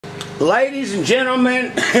Ladies and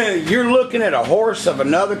gentlemen, you're looking at a horse of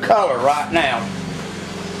another color right now.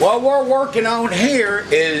 What we're working on here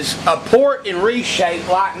is a port and reshape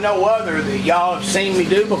like no other that y'all have seen me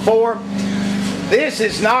do before. This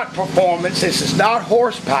is not performance, this is not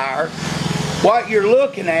horsepower. What you're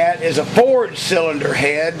looking at is a forward cylinder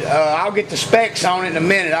head. I'll get the specs on it in a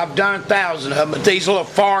minute. I've done 1,000 of them, but these little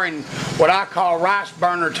foreign, what I call rice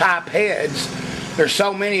burner type heads, there's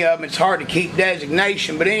so many of them it's hard to keep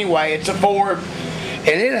designation, but anyway, it's a Ford and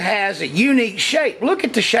it has a unique shape. Look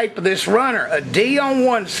at the shape of this runner, a D on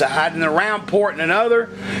one side and a round port in another.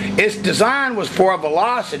 Its design was for a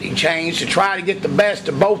velocity change to try to get the best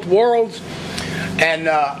of both worlds. And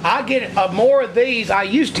I get more of these. I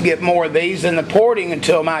used to get more of these than the porting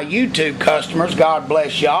until my YouTube customers, God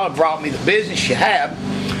bless y'all, have brought me the business you have.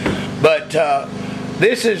 But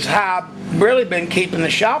this is how I've really been keeping the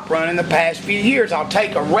shop running the past few years. I'll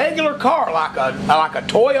take a regular car like a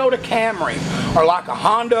Toyota Camry or like a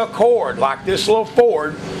Honda Accord, like this little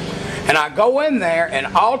Ford, and I go in there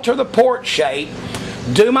and alter the port shape,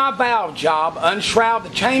 do my valve job, unshroud the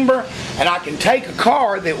chamber, and I can take a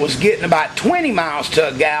car that was getting about 20 miles to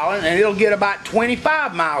a gallon and it'll get about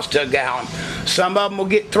 25 miles to a gallon. Some of them will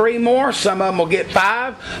get 3 more, some of them will get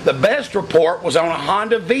 5. The best report was on a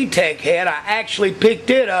Honda VTEC head. I actually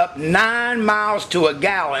picked it up 9 miles to a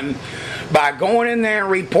gallon by going in there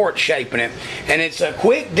and report shaping it. And it's a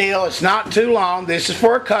quick deal, it's not too long. This is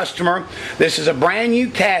for a customer. This is a brand new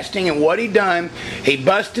casting, and what he done, he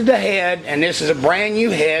busted the head, and this is a brand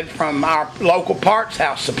new head from our local parts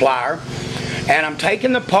house supplier. And I'm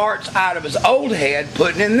taking the parts out of his old head,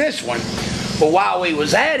 putting in this one. But while he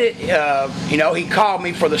was at it, you know, he called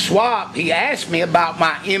me for the swap. He asked me about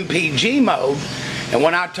my MPG mode. And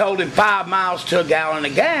when I told him 5 miles to a gallon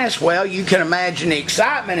of gas, well, you can imagine the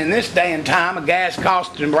excitement in this day and time. A gas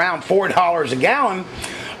costing around $4 a gallon.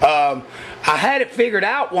 I had it figured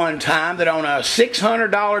out one time that on a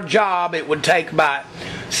 $600 job, it would take about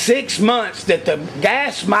 6 months that the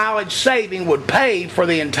gas mileage saving would pay for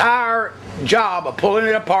the entire job of pulling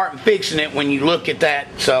it apart and fixing it when you look at that.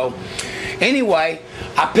 So anyway,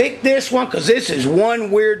 I picked this one because this is one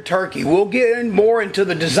weird turkey. We'll get in more into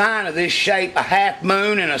the design of this shape. A half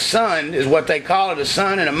moon and a sun is what they call it, a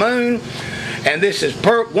sun and a moon. And this is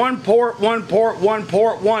one port, one port, one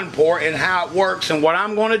port, one port, and how it works and what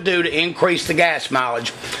I'm going to do to increase the gas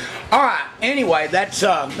mileage. Alright, anyway, that's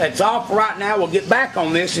all for right now. We'll get back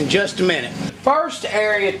on this in just a minute. First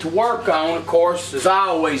area to work on, of course, as I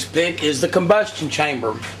always pick, is the combustion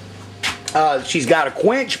chamber. She's got a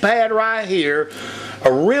quench pad right here,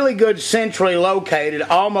 a really good centrally located,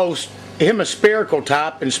 almost hemispherical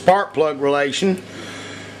type and spark plug relation.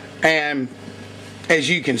 And as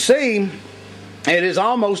you can see, it is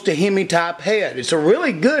almost a Hemi type head. It's a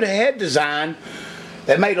really good head design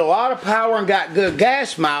that made a lot of power and got good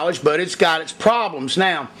gas mileage, but it's got its problems.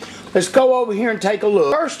 Now, let's go over here and take a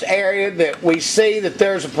look. First area that we see that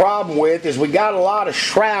there's a problem with is we got a lot of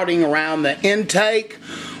shrouding around the intake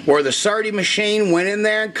where the SERDI machine went in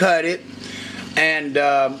there and cut it. And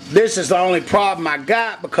this is the only problem I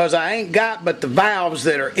got because I ain't got but the valves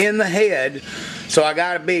that are in the head. So I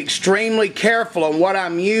got to be extremely careful on what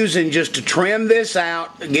I'm using just to trim this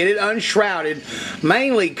out, get it unshrouded.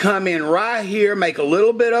 Mainly come in right here, make a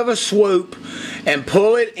little bit of a swoop, and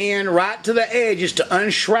pull it in right to the edges to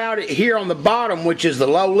unshroud it here on the bottom, which is the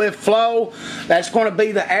low lift flow. That's going to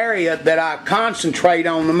be the area that I concentrate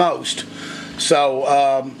on the most. So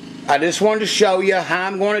I just wanted to show you how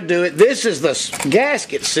I'm going to do it. This is the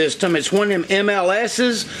gasket system. It's one of them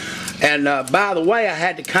MLS's. And by the way, I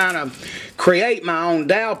had to kind of create my own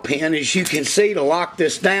dowel pin, as you can see, to lock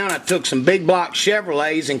this down. I took some big block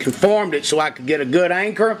Chevrolets and conformed it so I could get a good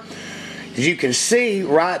anchor. As you can see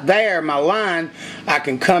right there, my line, I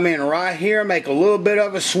can come in right here, make a little bit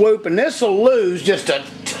of a swoop, and this will lose just a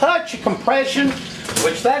touch of compression,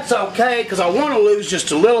 which that's okay because I want to lose just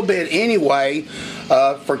a little bit anyway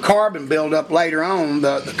for carbon buildup later on.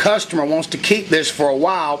 The customer wants to keep this for a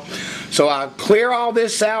while. So I clear all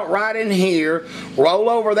this out right in here, roll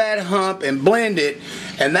over that hump and blend it,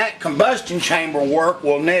 and that combustion chamber work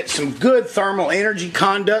will net some good thermal energy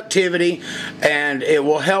conductivity, and it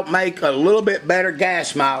will help make a little bit better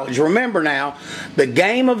gas mileage. Remember now, the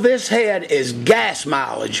game of this head is gas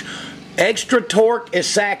mileage. Extra torque is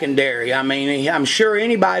secondary. I mean, I'm sure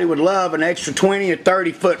anybody would love an extra 20 or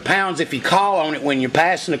 30 foot-pounds if you call on it when you're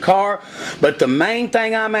passing a car. But the main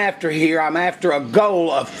thing I'm after here, I'm after a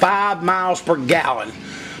goal of 5 miles per gallon.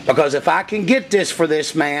 Because if I can get this for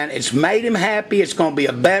this man, it's made him happy, it's going to be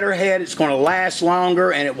a better head, it's going to last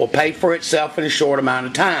longer, and it will pay for itself in a short amount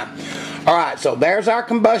of time. Alright, so there's our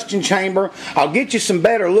combustion chamber. I'll get you some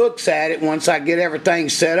better looks at it once I get everything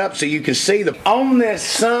set up so you can see the... On this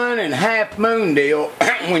sun and half moon deal,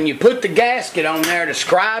 when you put the gasket on there to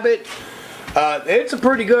scribe it, it's a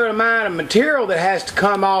pretty good amount of material that has to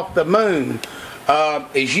come off the moon.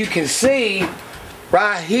 As you can see,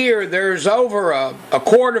 right here, there's over a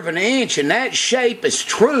 1/4 of an inch, and that shape is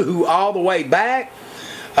true all the way back.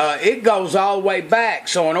 It goes all the way back,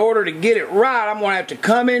 so in order to get it right, I'm going to have to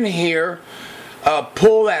come in here,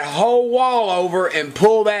 pull that whole wall over and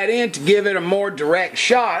pull that in to give it a more direct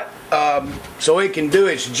shot so it can do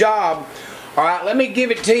its job. Alright, let me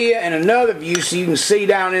give it to you in another view so you can see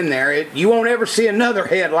down in there. You won't ever see another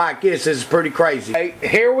head like this. This is pretty crazy.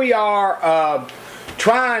 Here we are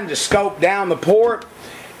trying to scope down the port,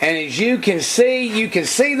 and as you can see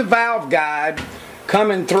the valve guide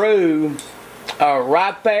coming through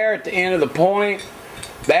right there at the end of the point.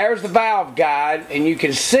 There's the valve guide, and you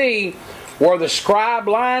can see where the scribe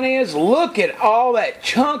line is. Look at all that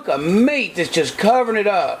chunk of meat that's just covering it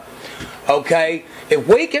up. Okay, if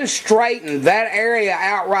we can straighten that area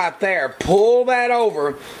out right there, pull that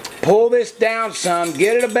over, pull this down some,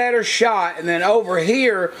 get it a better shot, and then over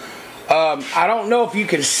here, I don't know if you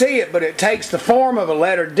can see it, but it takes the form of a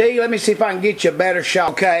letter D. Let me see if I can get you a better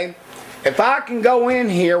shot. Okay, if I can go in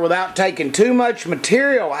here without taking too much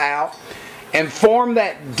material out and form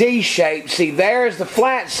that D shape, see there's the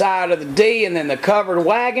flat side of the D and then the covered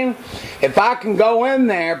wagon. If I can go in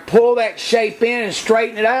there, pull that shape in and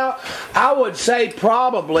straighten it out, I would say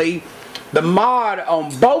probably the mod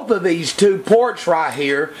on both of these two ports right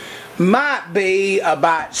here might be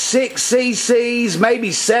about 6 cc's,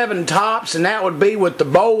 maybe 7 tops, and that would be with the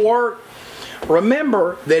bulwark.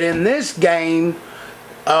 Remember that in this game,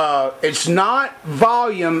 it's not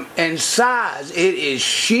volume and size, it is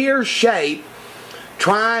sheer shape,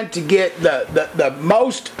 trying to get the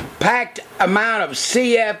most packed amount of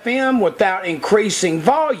CFM without increasing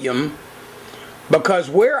volume, because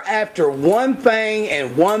we're after one thing,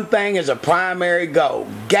 and one thing is a primary goal: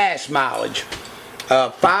 gas mileage.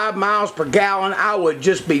 5 miles per gallon, I would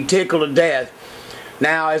just be tickled to death.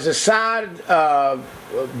 Now, as a side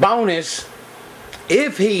bonus,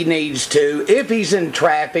 if he needs to, if he's in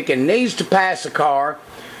traffic and needs to pass a car,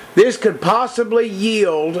 this could possibly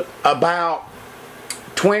yield about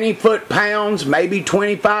 20 foot-pounds, maybe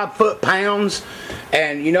 25 foot-pounds.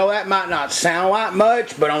 And you know, that might not sound like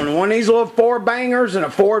much, but on one of these little Ford bangers and a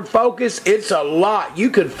Ford Focus, it's a lot.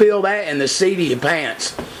 You could feel that in the seat of your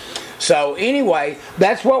pants. So anyway,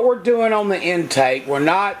 that's what we're doing on the intake. We're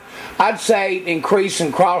not, I'd say,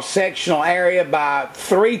 increasing cross-sectional area by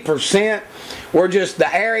 3%. We're just,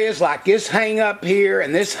 the areas like this hang up here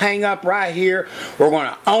and this hang up right here, we're going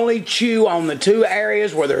to only chew on the 2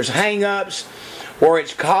 areas where there's hang ups, where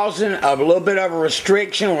it's causing a little bit of a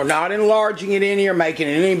restriction. We're not enlarging it any or making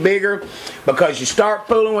it any bigger, because you start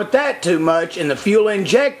fooling with that too much and the fuel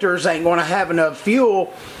injectors ain't going to have enough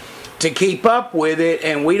fuel to keep up with it,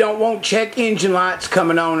 and we don't want check engine lights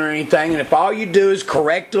coming on or anything. And if all you do is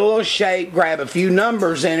correct a little shape, grab a few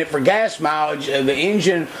numbers in it for gas mileage, the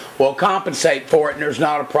engine will compensate for it and there's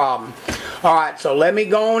not a problem. Alright, so let me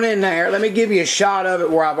go on in there. Let me give you a shot of it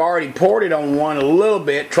where I've already poured it on one a little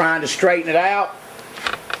bit, trying to straighten it out.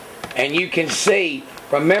 And you can see,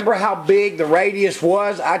 remember how big the radius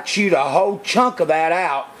was? I chewed a whole chunk of that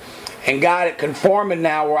out and got it conforming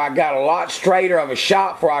now, where I got a lot straighter of a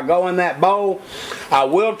shot before I go in that bowl. I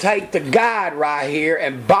will take the guide right here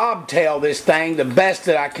and bobtail this thing the best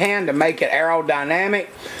that I can to make it aerodynamic,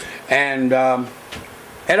 and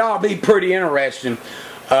it ought to be pretty interesting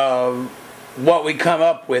what we come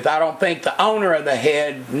up with. I don't think the owner of the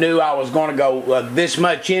head knew I was going to go this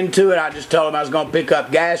much into it. I just told him I was going to pick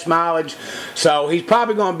up gas mileage, so he's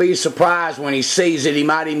probably going to be surprised when he sees it. He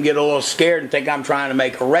might even get a little scared and think I'm trying to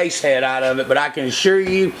make a race head out of it, but I can assure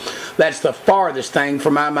you that's the farthest thing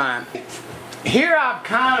from my mind. Here I've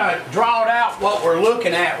kind of drawn out what we're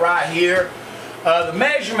looking at right here. The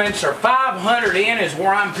measurements are 500 in is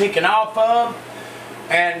where I'm picking off of.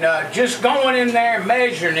 And just going in there and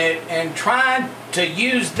measuring it and trying to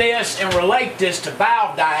use this and relate this to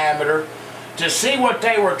valve diameter to see what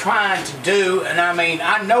they were trying to do. And I mean,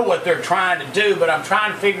 I know what they're trying to do, but I'm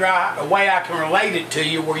trying to figure out a way I can relate it to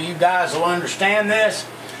you where you guys will understand this.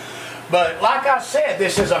 But like I said,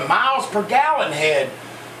 this is a miles per gallon head.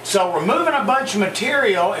 So removing a bunch of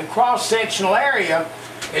material in cross-sectional area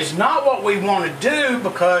is not what we want to do,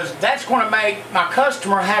 because that's going to make my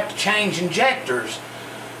customer have to change injectors.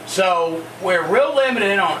 So we're real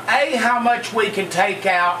limited on A, how much we can take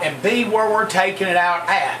out, and B, where we're taking it out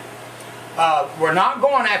at. We're not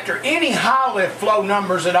going after any high lift flow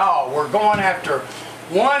numbers at all. We're going after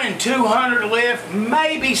 1 and 200 lift,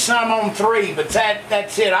 maybe some on 3, but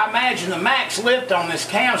that's it. I imagine the max lift on this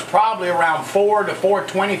cam is probably around 4 to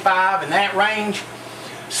 425 in that range.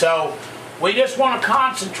 So we just want to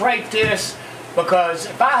concentrate this, because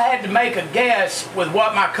if I had to make a guess with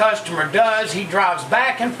what my customer does, he drives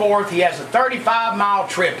back and forth. He has a 35-mile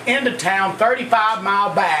trip into town,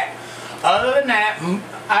 35-mile back. Other than that,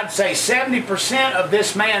 I'd say 70% of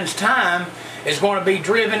this man's time is going to be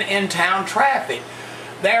driven in town traffic.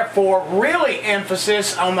 Therefore, really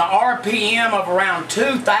emphasis on the RPM of around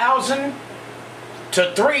 2,000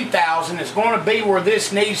 to 3,000 is going to be where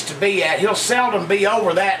this needs to be at. He'll seldom be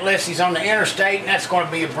over that unless he's on the interstate, and that's going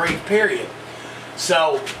to be a brief period.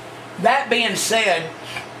 So, that being said,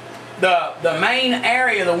 the main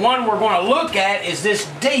area, the one we're going to look at, is this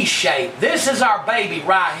D shape. This is our baby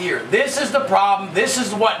right here. This is the problem. This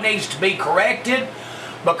is what needs to be corrected,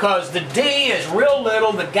 because the D is real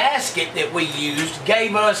little. The gasket that we used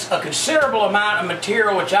gave us a considerable amount of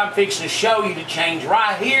material, which I'm fixing to show you, to change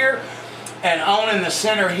right here and on in the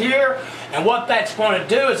center here. And what that's going to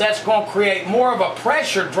do is that's going to create more of a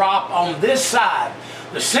pressure drop on this side.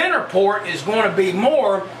 The center port is going to be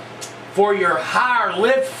more for your higher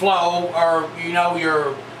lift flow, or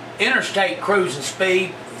your interstate cruising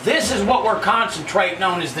speed. This is what we're concentrating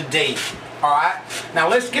on, is the D. Alright, now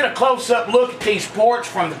let's get a close-up look at these ports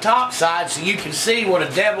from the top side so you can see what a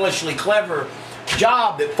devilishly clever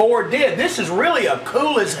job that Ford did. This is really a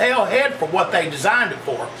cool as hell head for what they designed it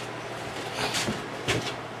for.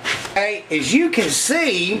 Hey, as you can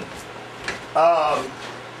see,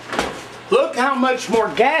 look how much more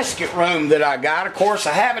gasket room that I got. Of course,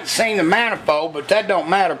 I haven't seen the manifold, but that don't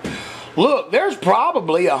matter. Look, there's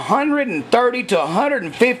probably 130 to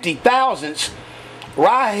 150 thousandths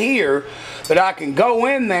right here that I can go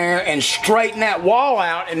in there and straighten that wall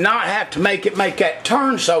out and not have to make that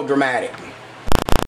turn so dramatic.